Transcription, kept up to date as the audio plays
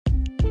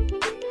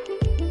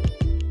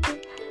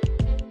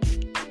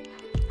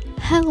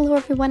Hello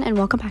everyone and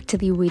welcome back to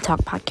the We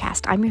Talk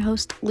podcast. I'm your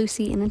host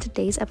Lucy, and in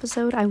today's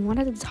episode I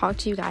wanted to talk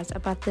to you guys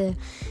about the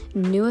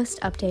newest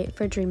update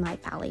for Dreamlight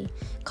Valley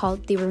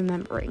called the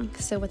Remembering.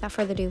 So without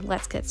further ado,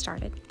 let's get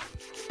started.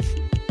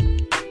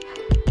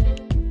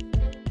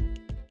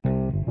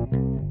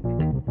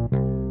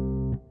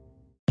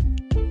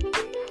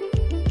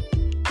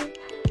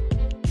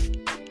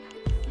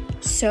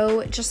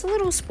 So just a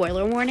little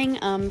spoiler warning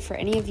for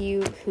any of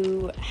you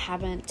who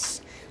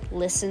haven't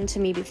listened to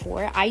me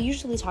before. I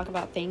usually talk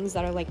about things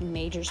that are like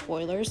major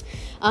spoilers.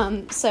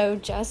 So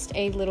just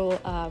a little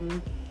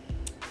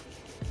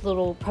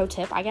pro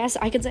tip, I guess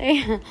I could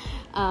say.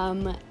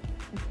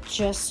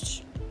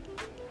 Just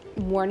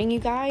warning you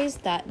guys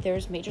that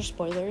there's major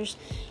spoilers.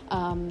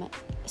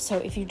 So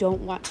if you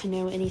don't want to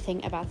know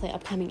anything about the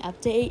upcoming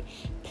update,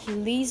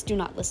 please do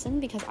not listen,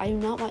 because I do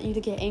not want you to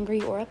get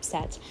angry or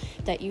upset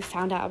that you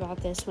found out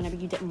about this whenever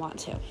you didn't want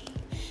to.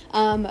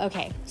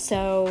 Okay,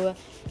 so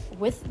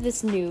with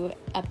this new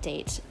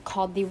update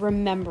called the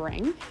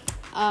Remembering,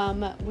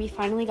 we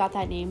finally got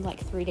that name like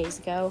 3 days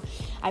ago.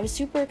 I was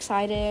super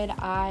excited.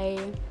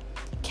 I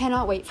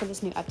cannot wait for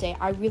this new update.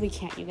 I really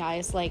can't, you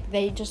guys. Like,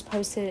 they just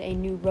posted a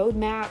new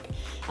roadmap,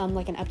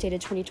 like an updated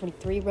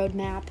 2023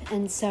 roadmap,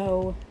 and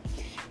so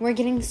we're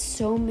getting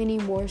so many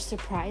more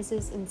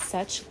surprises in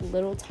such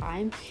little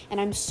time, and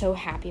I'm so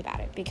happy about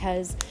it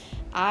because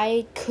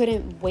I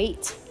couldn't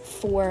wait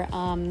for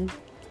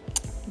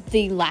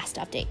the last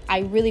update. I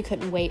really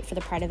couldn't wait for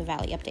the Pride of the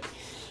Valley update.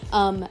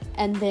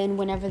 And then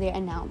whenever they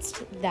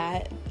announced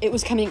that it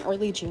was coming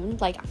early June,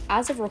 like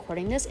as of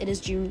recording this, it is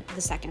June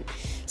the 2nd.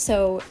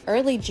 So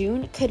early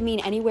June could mean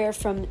anywhere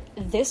from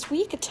this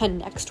week to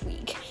next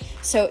week.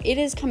 So it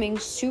is coming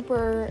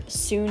super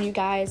soon, you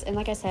guys. And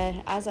like I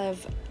said, as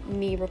of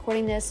me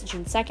recording this,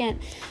 June 2nd,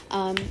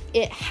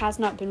 it has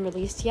not been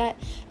released yet.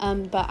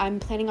 But I'm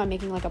planning on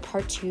making like a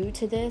part 2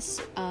 to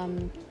this,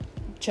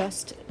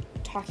 just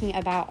talking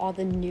about all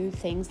the new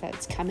things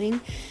that's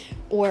coming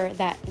or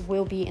that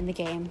will be in the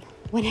game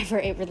whenever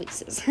it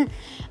releases.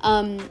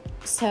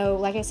 So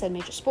like I said,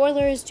 major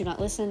spoilers, do not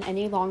listen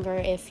any longer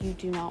if you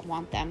do not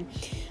want them.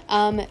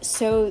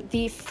 So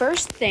the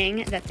first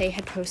thing that they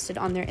had posted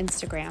on their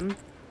Instagram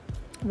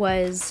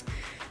was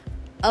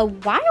a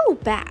while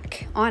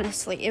back.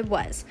 Honestly, it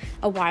was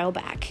a while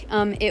back.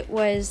 It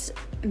was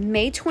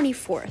May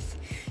 24th.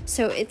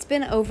 So it's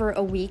been over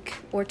a week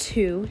or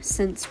two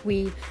since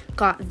we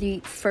got the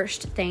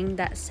first thing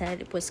that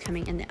said it was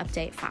coming in the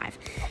update 5.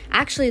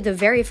 Actually, the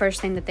very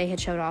first thing that they had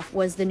showed off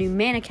was the new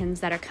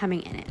mannequins that are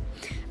coming in it.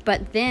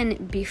 But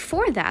then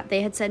before that,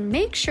 they had said,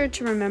 make sure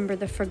to remember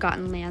the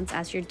Forgotten Lands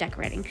as you're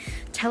decorating.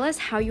 Tell us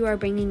how you are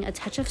bringing a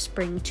touch of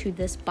spring to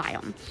this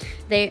biome.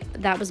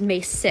 That was May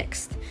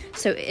 6th.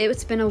 So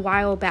it's been a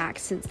while back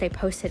since they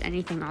posted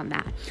anything on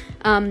that.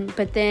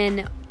 But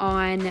then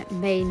on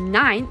May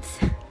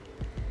 9th,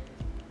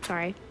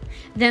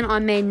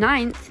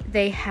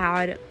 they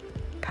had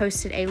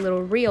posted a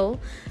little reel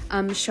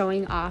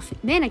showing off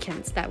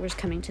mannequins that was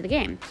coming to the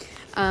game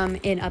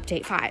in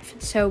Update 5.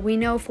 So we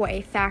know for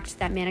a fact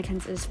that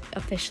mannequins is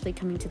officially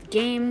coming to the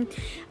game,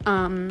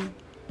 and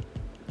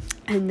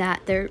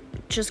that they're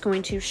just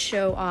going to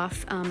show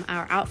off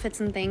our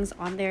outfits and things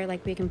on there.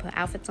 Like, we can put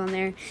outfits on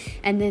there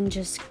and then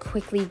just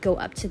quickly go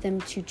up to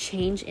them to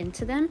change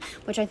into them,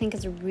 which I think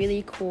is a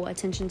really cool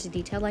attention to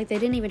detail. Like, they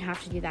didn't even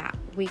have to do that.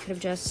 We could have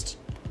just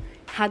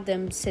had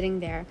them sitting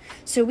there,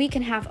 so we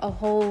can have a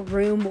whole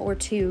room or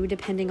two,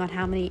 depending on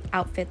how many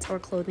outfits or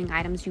clothing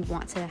items you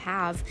want to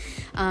have.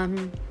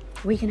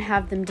 We can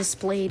have them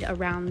displayed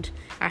around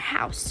our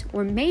house,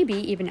 or maybe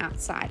even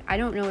outside. I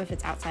don't know if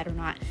it's outside or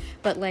not,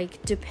 but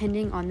like,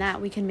 depending on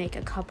that, we can make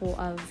a couple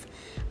of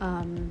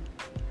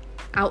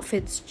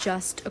outfits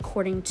just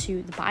according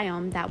to the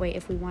biome. That way,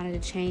 if we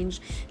wanted to change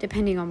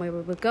depending on where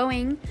we were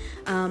going,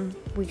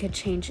 we could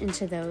change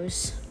into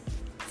those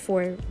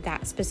for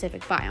that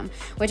specific biome,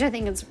 which I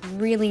think is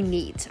really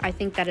neat. I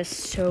think that is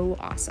so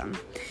awesome.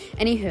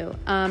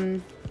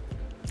 Anywho,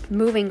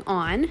 moving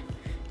on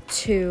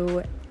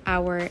to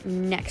our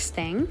next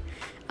thing.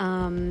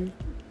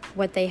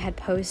 What they had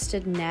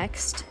posted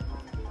next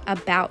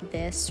about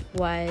this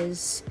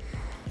was,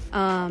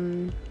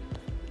 now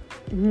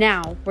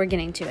we're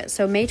getting to it.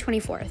 So May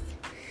 24th,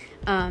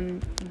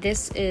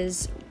 this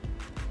is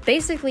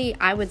basically,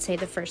 I would say,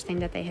 the first thing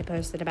that they had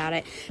posted about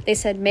it. They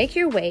said, make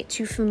your way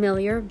to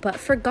familiar but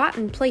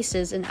forgotten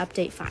places in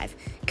Update 5,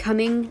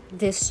 coming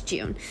this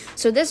June.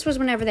 So this was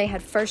whenever they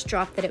had first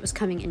dropped that it was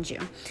coming in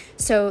June.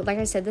 So like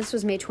I said, this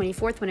was May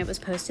 24th when it was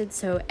posted,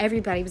 so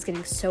everybody was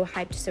getting so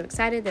hyped, so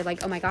excited. They're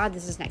like, oh my god,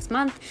 this is next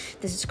month.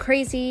 This is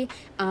crazy.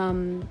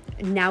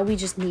 Now we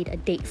just need a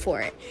date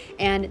for it.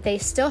 And they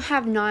still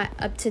have not,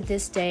 up to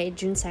this day,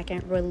 June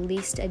 2nd,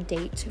 released a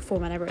date for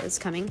whenever it was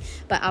coming.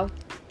 But I'll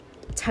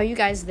tell you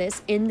guys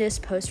this in this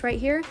post right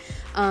here.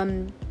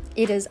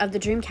 It is of the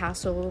Dream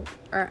Castle,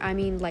 or I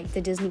mean like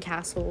the Disney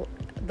Castle,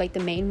 like the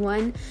main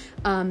one,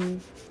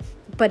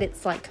 but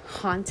it's like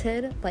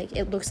haunted. Like,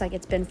 it looks like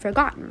it's been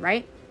forgotten,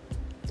 right?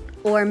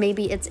 Or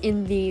maybe it's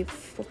in the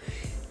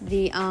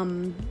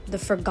the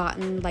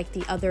forgotten, like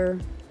the other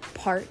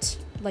part,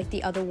 like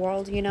the other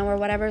world, you know, or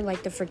whatever,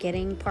 like the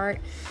forgetting part.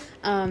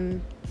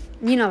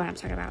 You know what I'm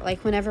talking about.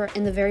 Like whenever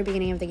in the very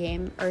beginning of the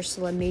game,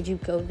 Ursula made you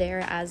go there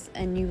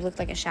and you looked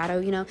like a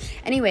shadow, you know.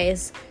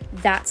 Anyways,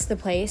 that's the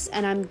place,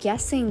 and I'm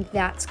guessing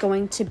that's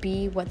going to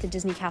be what the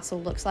Disney castle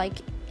looks like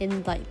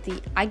in like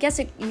I guess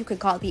you could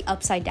call it the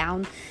upside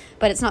down,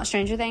 but it's not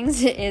Stranger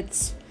Things.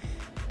 It's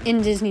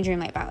in Disney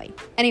Dreamlight Valley.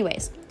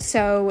 Anyways,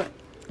 so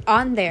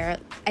on there,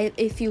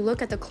 if you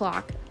look at the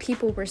clock,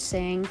 people were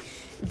saying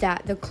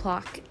that the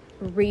clock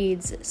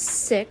reads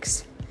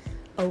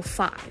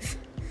 6:05.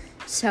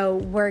 So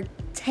we're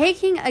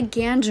taking a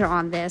gander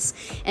on this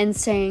and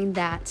saying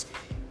that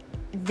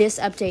this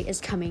update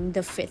is coming the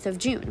 5th of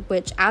June,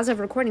 which as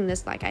of recording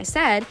this, like I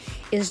said,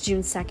 is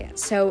June 2nd.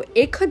 So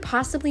it could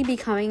possibly be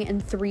coming in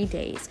 3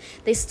 days.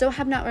 They still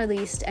have not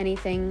released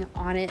anything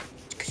on it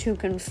to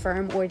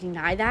confirm or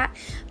deny that,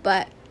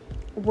 but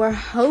we're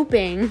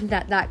hoping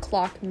that that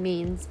clock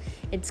means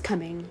it's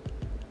coming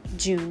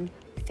June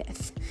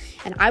 5th.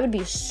 And I would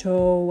be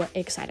so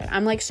excited.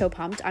 I'm like so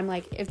pumped. I'm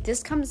like, if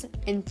this comes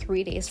in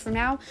 3 days from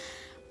now,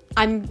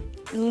 I'm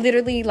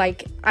literally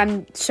like,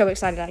 I'm so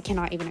excited I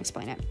cannot even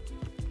explain it.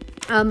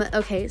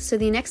 Okay, so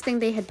the next thing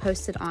they had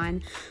posted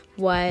on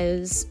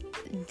was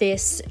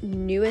this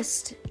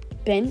newest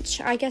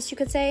bench, I guess you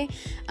could say.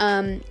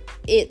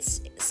 It's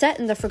set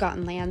in the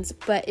Forgotten Lands,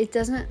 but it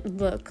doesn't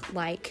look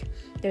like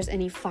there's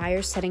any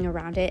fire setting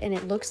around it, and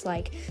it looks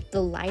like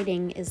the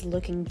lighting is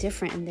looking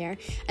different in there,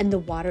 and the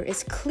water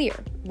is clear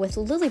with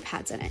lily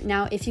pads in it.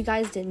 Now, if you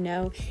guys didn't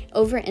know,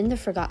 over in the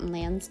Forgotten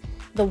Lands,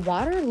 the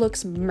water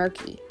looks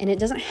murky, and it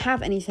doesn't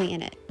have anything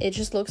in it. It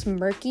just looks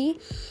murky,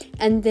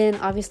 and then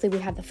obviously we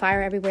have the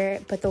fire everywhere,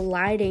 but the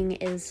lighting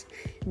is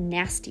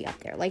nasty up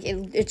there. Like,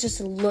 it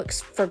just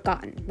looks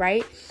forgotten,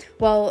 right?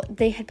 Well,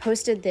 they had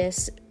posted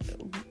this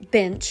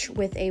bench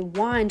with a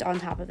wand on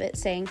top of it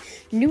saying,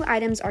 new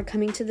items are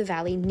coming to the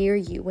valley near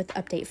you with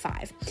update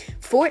 5.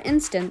 For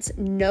instance,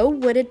 no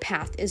wooded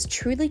path is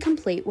truly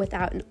complete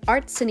without an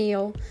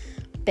artisanal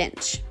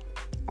bench.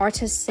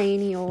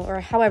 Artisanal, or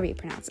however you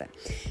pronounce it.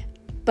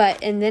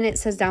 And then it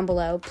says down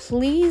below,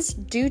 please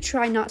do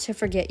try not to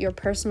forget your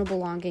personal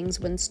belongings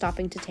when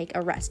stopping to take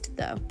a rest,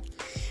 though.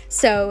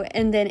 So,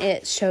 and then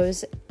it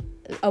shows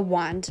a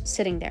wand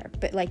sitting there,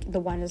 but like the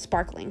wand is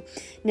sparkling.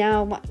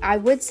 Now, I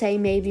would say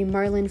maybe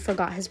Merlin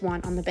forgot his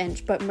wand on the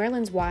bench, but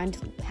Merlin's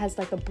wand has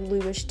like a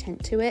bluish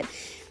tint to it.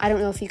 I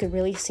don't know if you could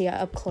really see it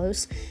up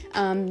close,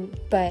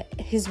 but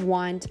his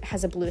wand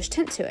has a bluish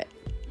tint to it.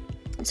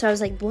 So I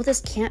was like, well,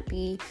 this can't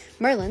be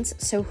Merlin's,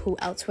 so who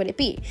else would it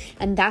be?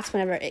 And that's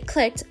whenever it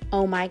clicked,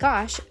 oh my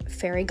gosh,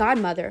 fairy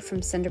godmother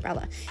from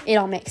Cinderella. It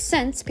all makes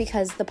sense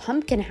because the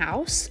pumpkin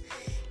house,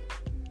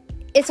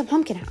 it's a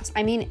pumpkin house.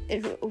 I mean,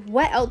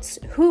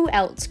 who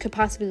else could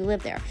possibly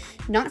live there?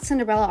 Not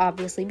Cinderella,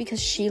 obviously,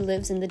 because she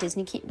lives in the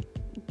Disney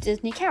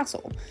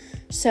castle.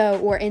 So,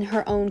 or in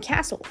her own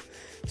castle.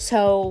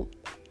 So,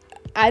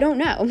 I don't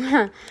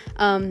know.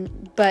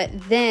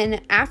 But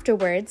then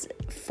afterwards,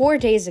 4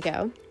 days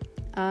ago,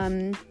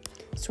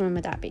 so when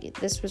would that be?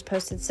 This was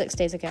posted 6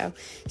 days ago.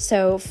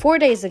 So 4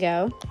 days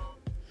ago,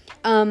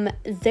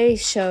 they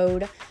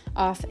showed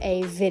off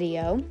a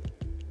video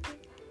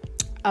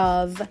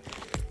of,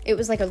 it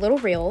was like a little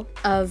reel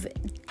of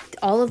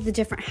all of the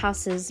different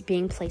houses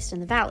being placed in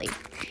the valley.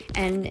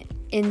 And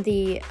in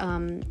the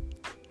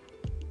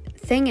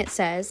thing it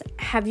says,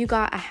 have you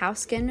got a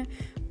house skin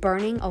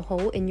burning a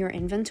hole in your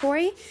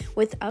inventory?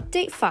 With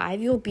update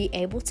 5, you'll be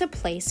able to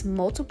place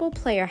multiple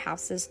player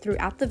houses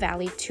throughout the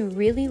valley to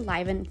really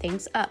liven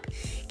things up.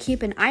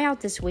 Keep an eye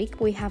out this week.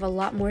 We have a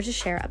lot more to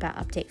share about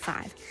update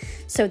 5.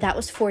 So that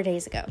was 4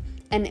 days ago,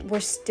 and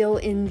we're still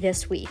in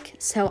this week.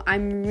 So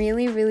I'm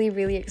really, really,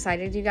 really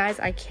excited, you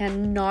guys. I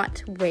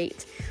cannot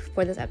wait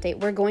for this update.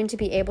 We're going to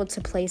be able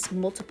to place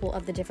multiple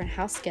of the different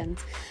house skins.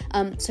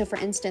 So for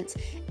instance,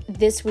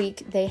 this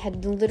week they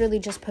had literally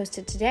just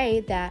posted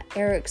today that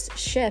Eric's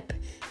ship,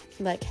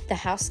 like the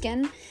house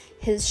skin,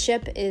 his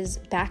ship is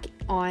back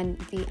on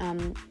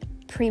the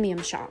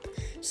premium shop.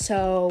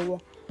 So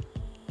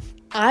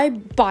I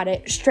bought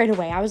it straight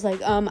away. I was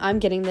like, I'm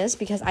getting this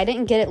because I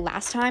didn't get it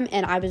last time,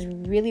 and I was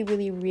really,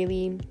 really,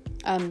 really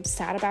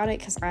sad about it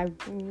because I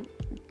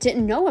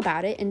didn't know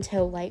about it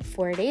until like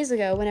 4 days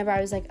ago, whenever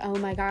I was like, oh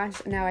my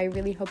gosh, now I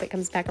really hope it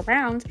comes back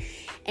around,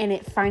 and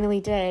it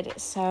finally did.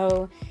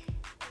 So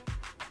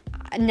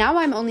now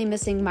I'm only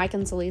missing Mike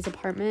and Sully's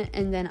apartment,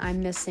 and then I'm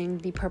missing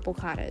the purple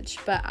cottage,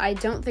 but I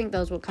don't think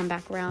those will come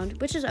back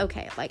around, which is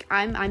okay. Like,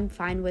 I'm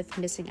fine with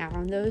missing out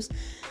on those,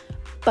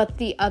 but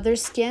the other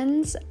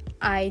skins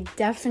I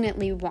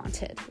definitely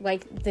wanted,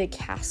 like the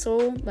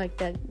castle, like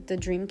the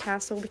dream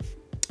castle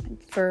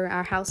for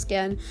our house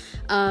skin,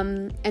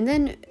 and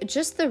then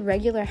just the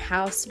regular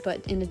house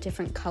but in a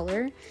different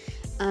color.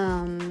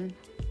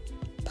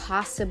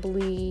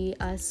 Possibly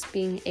us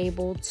being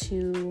able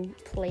to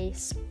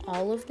place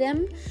all of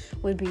them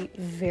would be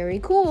very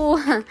cool.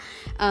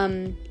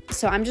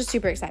 So I'm just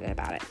super excited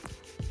about it.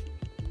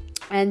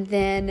 And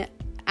then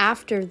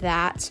after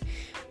that,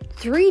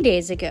 3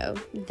 days ago,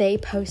 they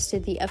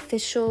posted the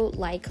official,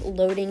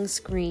 loading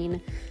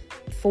screen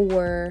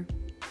for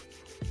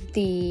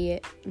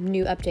the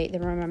new update, the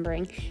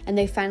Remembering, and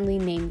they finally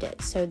named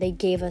it. So they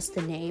gave us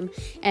the name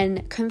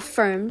and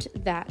confirmed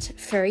that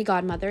Fairy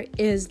Godmother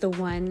is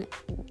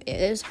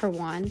her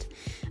wand.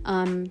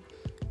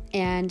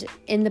 And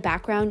in the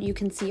background, you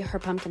can see her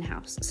pumpkin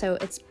house. So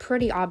it's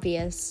pretty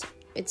obvious.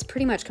 It's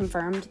pretty much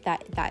confirmed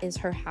that that is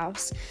her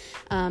house,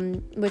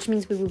 which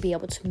means we will be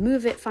able to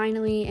move it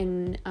finally.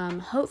 And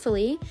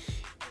hopefully,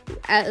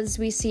 as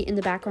we see in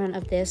the background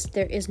of this,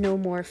 there is no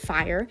more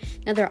fire.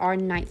 Now, there are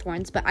night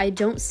thorns, but I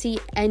don't see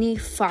any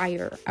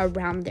fire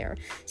around there.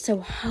 So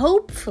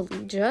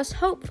hopefully, just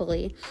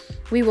hopefully,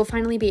 we will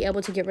finally be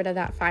able to get rid of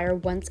that fire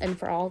once and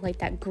for all, like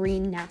that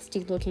green,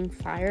 nasty looking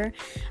fire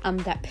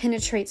that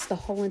penetrates the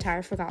whole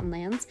entire Forgotten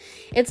Lands.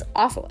 It's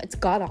awful. It's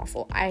god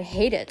awful. I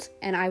hate it,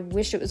 and I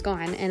wish it was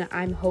gone, and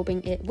I'm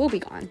hoping it will be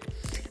gone.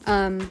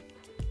 And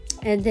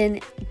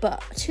then,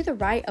 but to the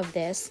right of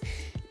this,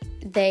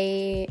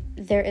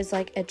 there is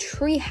like a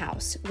tree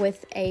house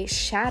with a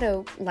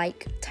shadow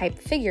like type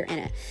figure in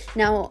it.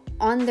 Now,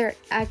 on their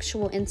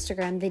actual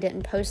Instagram, they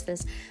didn't post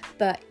this,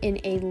 but in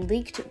a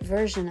leaked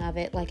version of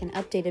it, like an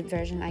updated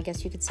version, I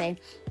guess you could say,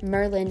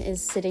 Merlin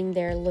is sitting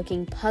there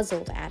looking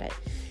puzzled at it.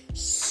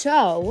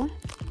 So,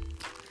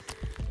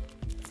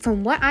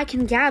 from what I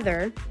can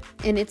gather,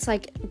 and it's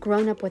like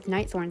grown up with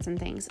night thorns and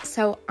things.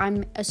 So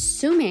I'm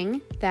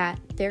assuming that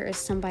there is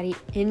somebody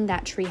in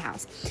that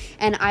treehouse.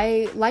 And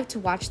I like to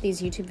watch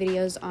these YouTube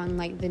videos on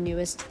like the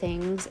newest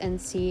things and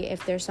see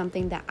if there's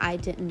something that I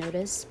didn't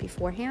notice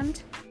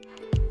beforehand.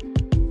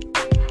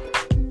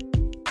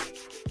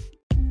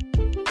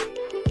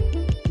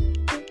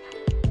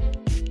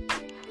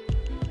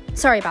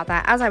 Sorry about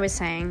that. As I was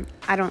saying,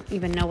 I don't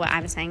even know what I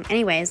was saying.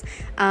 Anyways,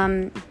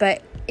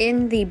 but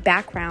in the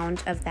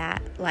background of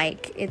that,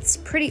 like, it's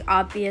pretty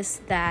obvious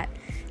that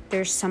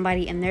there's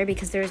somebody in there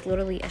because there's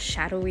literally a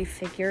shadowy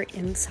figure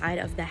inside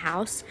of the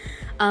house.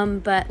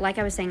 But like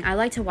I was saying, I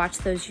like to watch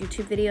those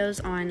YouTube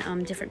videos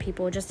on different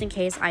people just in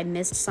case I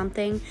missed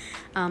something,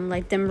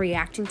 like them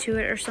reacting to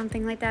it or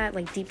something like that,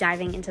 like deep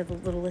diving into the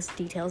littlest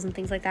details and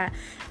things like that.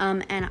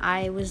 And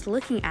I was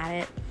looking at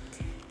it,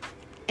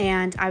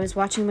 and I was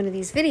watching one of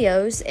these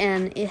videos,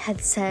 and it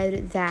had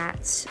said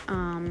that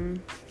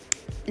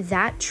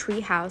that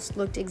treehouse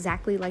looked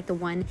exactly like the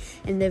one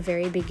in the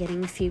very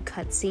beginning few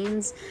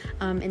cutscenes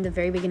in the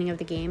very beginning of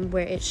the game,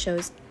 where it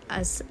shows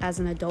us as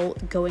an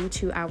adult going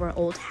to our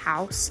old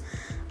house,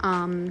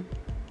 or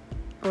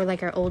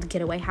like our old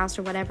getaway house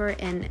or whatever.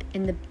 And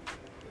in the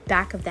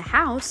back of the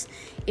house,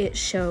 it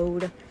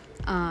showed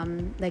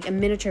like a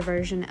miniature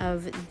version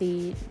of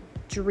the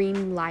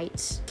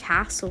Dreamlight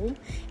castle.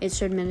 It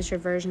showed miniature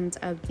versions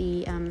of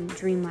the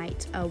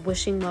Dreamlight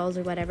wishing wells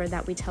or whatever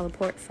that we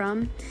teleport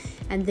from,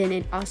 and then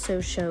it also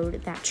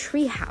showed that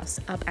tree house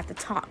up at the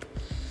top.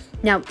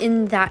 Now,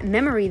 in that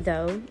memory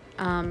though,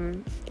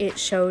 it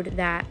showed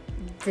that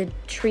the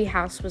tree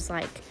house was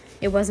like,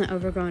 it wasn't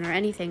overgrown or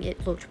anything,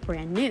 it looked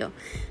brand new.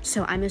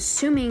 So I'm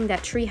assuming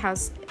that tree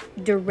house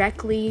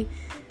directly,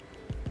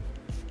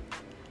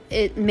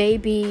 it may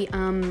be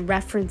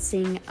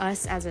referencing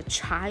us as a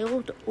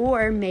child,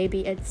 or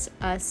maybe it's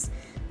us,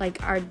 like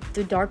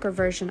the darker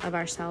version of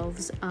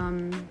ourselves,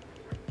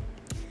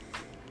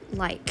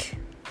 like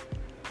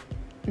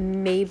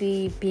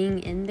maybe being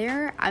in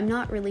there. I'm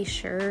not really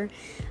sure,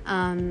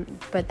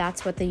 but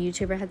that's what the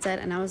YouTuber had said,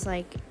 and I was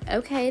like,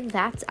 okay,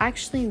 that's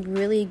actually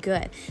really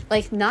good.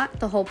 Like, not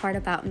the whole part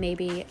about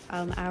maybe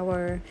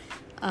our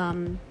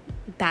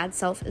bad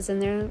self is in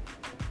there,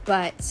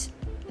 but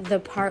the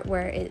part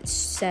where it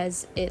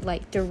says it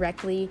like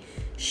directly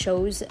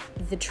shows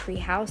the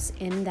treehouse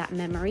in that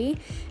memory.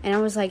 And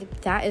I was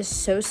like, that is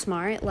so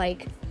smart.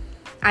 Like,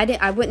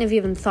 I wouldn't have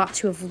even thought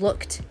to have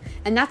looked,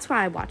 and that's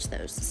why I watched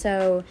those.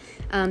 So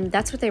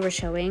that's what they were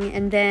showing.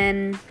 And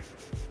then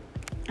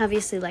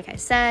obviously, like I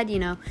said,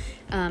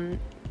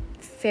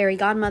 Fairy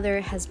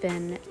Godmother has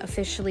been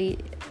officially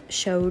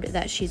showed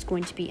that she's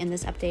going to be in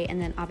this update,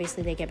 and then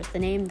obviously they gave us the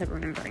name, the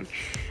Remembering.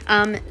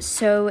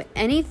 So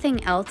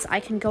anything else I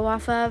can go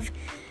off of,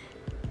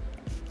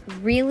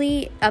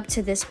 really up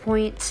to this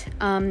point,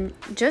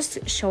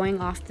 just showing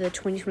off the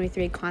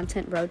 2023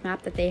 content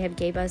roadmap that they have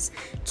gave us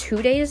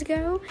 2 days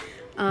ago,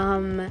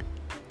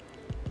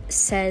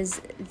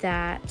 says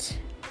that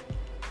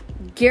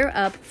gear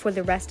up for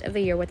the rest of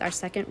the year with our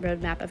second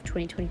roadmap of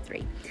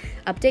 2023.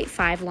 Update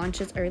 5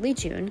 launches early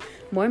June.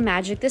 More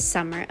magic this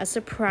summer. A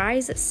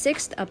surprise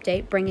 6th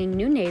update bringing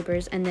new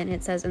neighbors, and then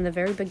it says in the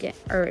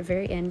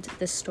very end,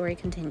 the story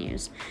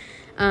continues.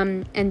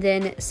 And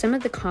then some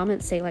of the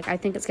comments say, like, I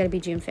think it's going to be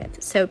June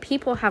 5th. So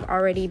people have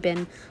already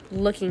been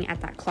looking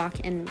at that clock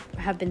and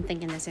have been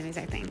thinking the same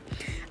exact thing.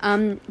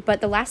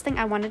 But the last thing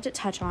I wanted to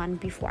touch on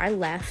before I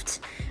left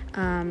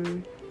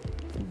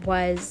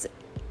was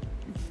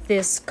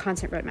this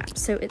content roadmap.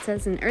 So it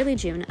says in early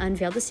June,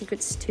 unveil the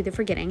secrets to the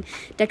forgetting,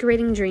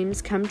 decorating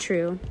dreams come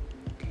true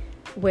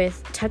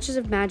with touches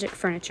of magic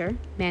furniture,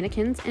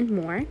 mannequins, and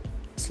more.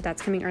 So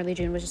that's coming early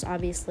June, which is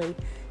obviously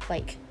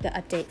like the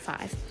update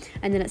 5.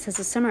 And then it says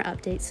the summer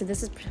update. So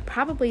this is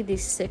probably the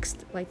 6th,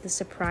 like the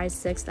surprise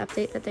 6th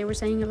update that they were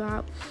saying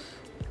about.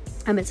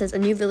 It says a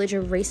new villager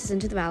races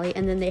into the valley,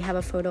 and then they have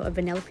a photo of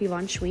Vanellope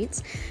von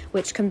Schweetz,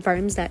 which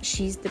confirms that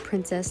she's the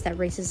princess that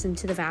races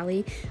into the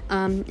valley.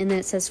 And then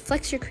it says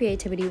flex your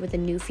creativity with a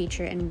new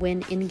feature and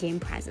win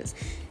in-game prizes.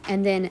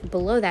 And then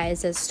below that it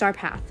says Star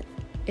Path.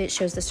 It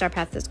shows the Star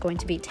Path that's going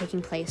to be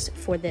taking place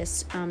for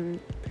this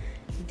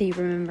the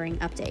Remembering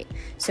update.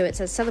 So it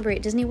says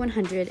celebrate Disney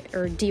 100,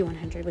 or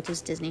D100, which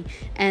is Disney,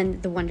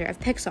 and the wonder of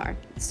Pixar.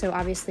 So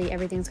obviously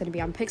everything's going to be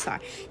on Pixar.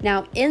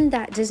 Now in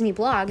that Disney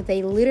blog,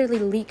 they literally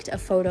leaked a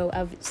photo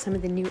of some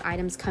of the new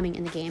items coming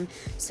in the game.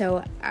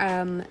 So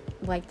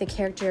like the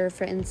character,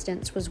 for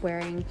instance, was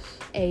wearing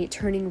a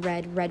turning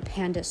red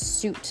panda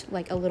suit,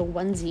 like a little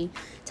onesie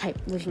type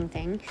looking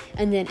thing.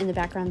 And then in the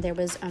background there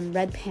was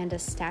red panda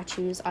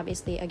statues,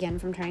 obviously again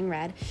from Turning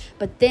Red.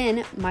 But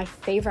then my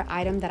favorite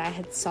item that I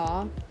had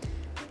saw,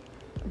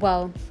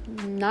 well,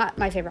 not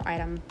my favorite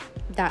item,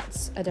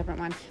 that's a different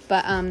one,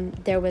 but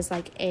there was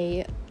like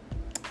a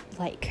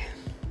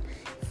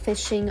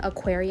fishing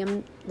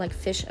aquarium, like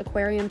fish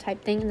aquarium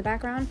type thing in the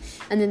background,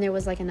 and then there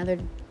was like another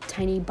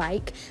tiny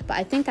bike, but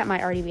I think that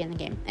might already be in the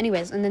game.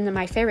 Anyways, and then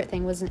my favorite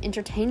thing was an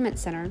entertainment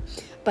center,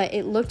 but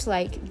it looked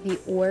like the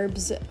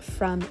orbs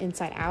from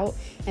Inside Out,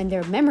 and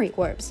they're memory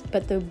orbs.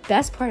 But the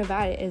best part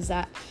about it is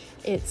that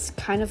it's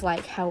kind of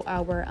like how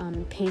our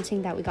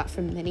painting that we got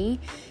from Minnie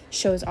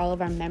shows all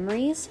of our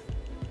memories.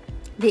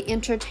 The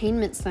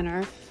entertainment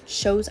center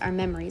shows our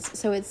memories.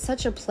 So it's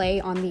such a play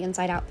on the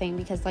Inside Out thing,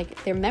 because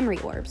like they're memory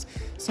orbs.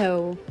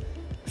 So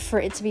for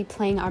it to be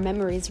playing our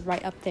memories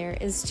right up there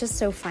is just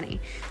so funny.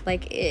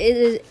 Like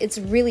it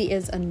really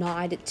is a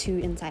nod to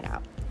Inside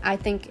Out. I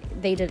think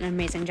they did an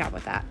amazing job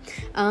with that.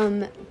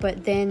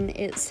 But then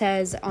it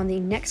says on the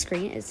next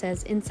screen, it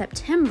says in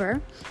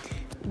September,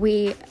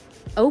 we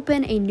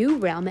open a new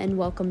realm and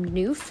welcome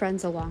new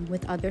friends along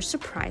with other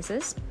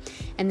surprises.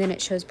 And then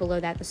it shows below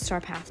that the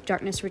Star Path,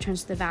 darkness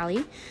returns to the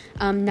valley.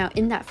 Now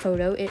in that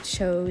photo, it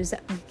shows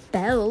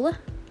Belle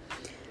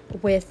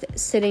with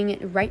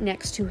sitting right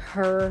next to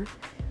her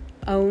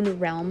own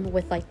realm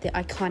with like the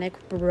iconic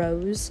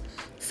bros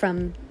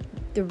from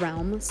the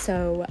realm.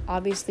 So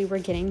obviously we're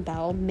getting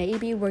Belle,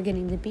 maybe we're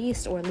getting the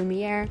Beast or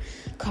Lumiere,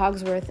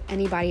 Cogsworth,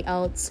 anybody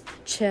else,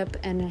 Chip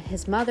and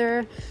his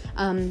mother,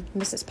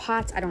 Mrs.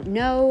 Potts, I don't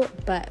know,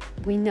 but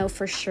we know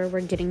for sure we're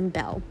getting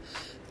Belle.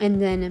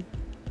 And then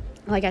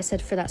like I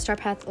said, for that Star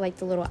Path, like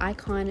the little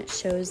icon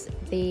shows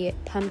the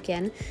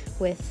pumpkin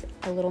with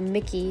a little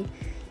Mickey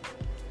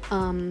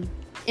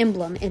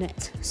emblem in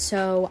it.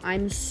 So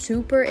I'm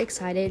super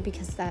excited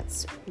because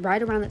that's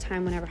right around the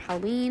time whenever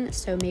Halloween,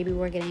 so maybe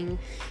we're getting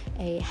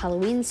a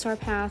Halloween Star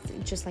Path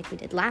just like we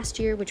did last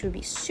year, which would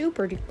be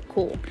super duper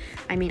cool.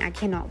 I mean, I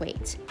cannot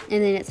wait.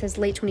 And then it says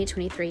late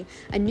 2023,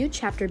 a new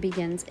chapter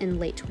begins in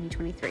late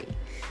 2023.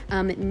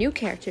 New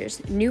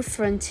characters, new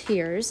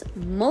frontiers,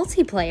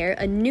 multiplayer,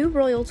 a new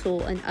royal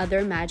tool, and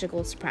other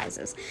magical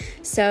surprises.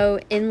 So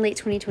in late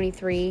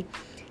 2023,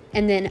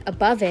 and then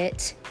above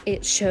it,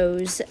 it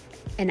shows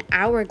an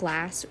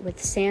hourglass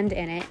with sand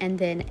in it, and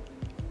then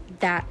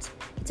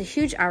it's a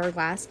huge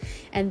hourglass,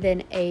 and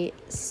then a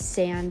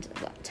sand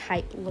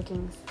type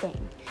looking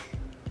thing.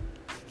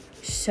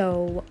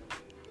 So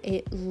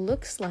it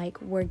looks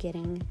like we're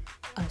getting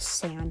a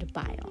sand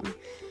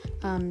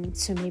biome.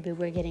 So maybe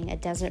we're getting a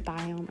desert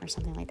biome or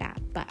something like that,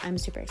 but I'm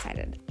super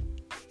excited.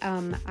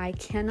 I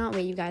cannot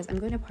wait, you guys. I'm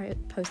going to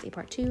post a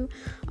part 2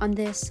 on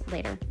this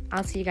later.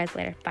 I'll see you guys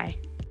later. Bye.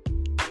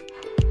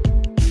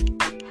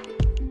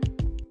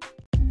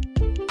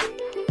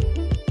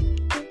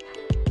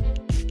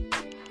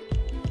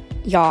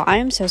 Y'all, I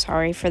am so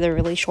sorry for the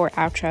really short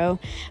outro.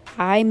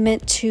 I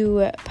meant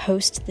to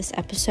post this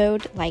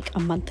episode like a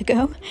month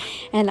ago,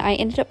 and I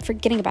ended up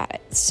forgetting about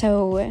it.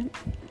 So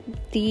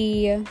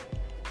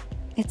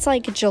it's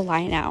like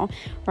July now,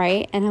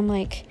 right? And I'm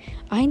like,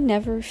 I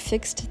never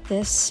fixed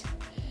this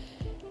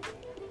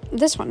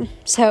one,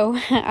 so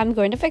I'm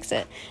going to fix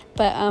it.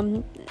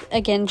 But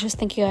again, just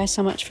thank you guys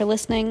so much for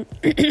listening,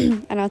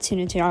 and I'll tune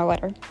into y'all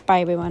later.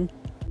 Bye, everyone.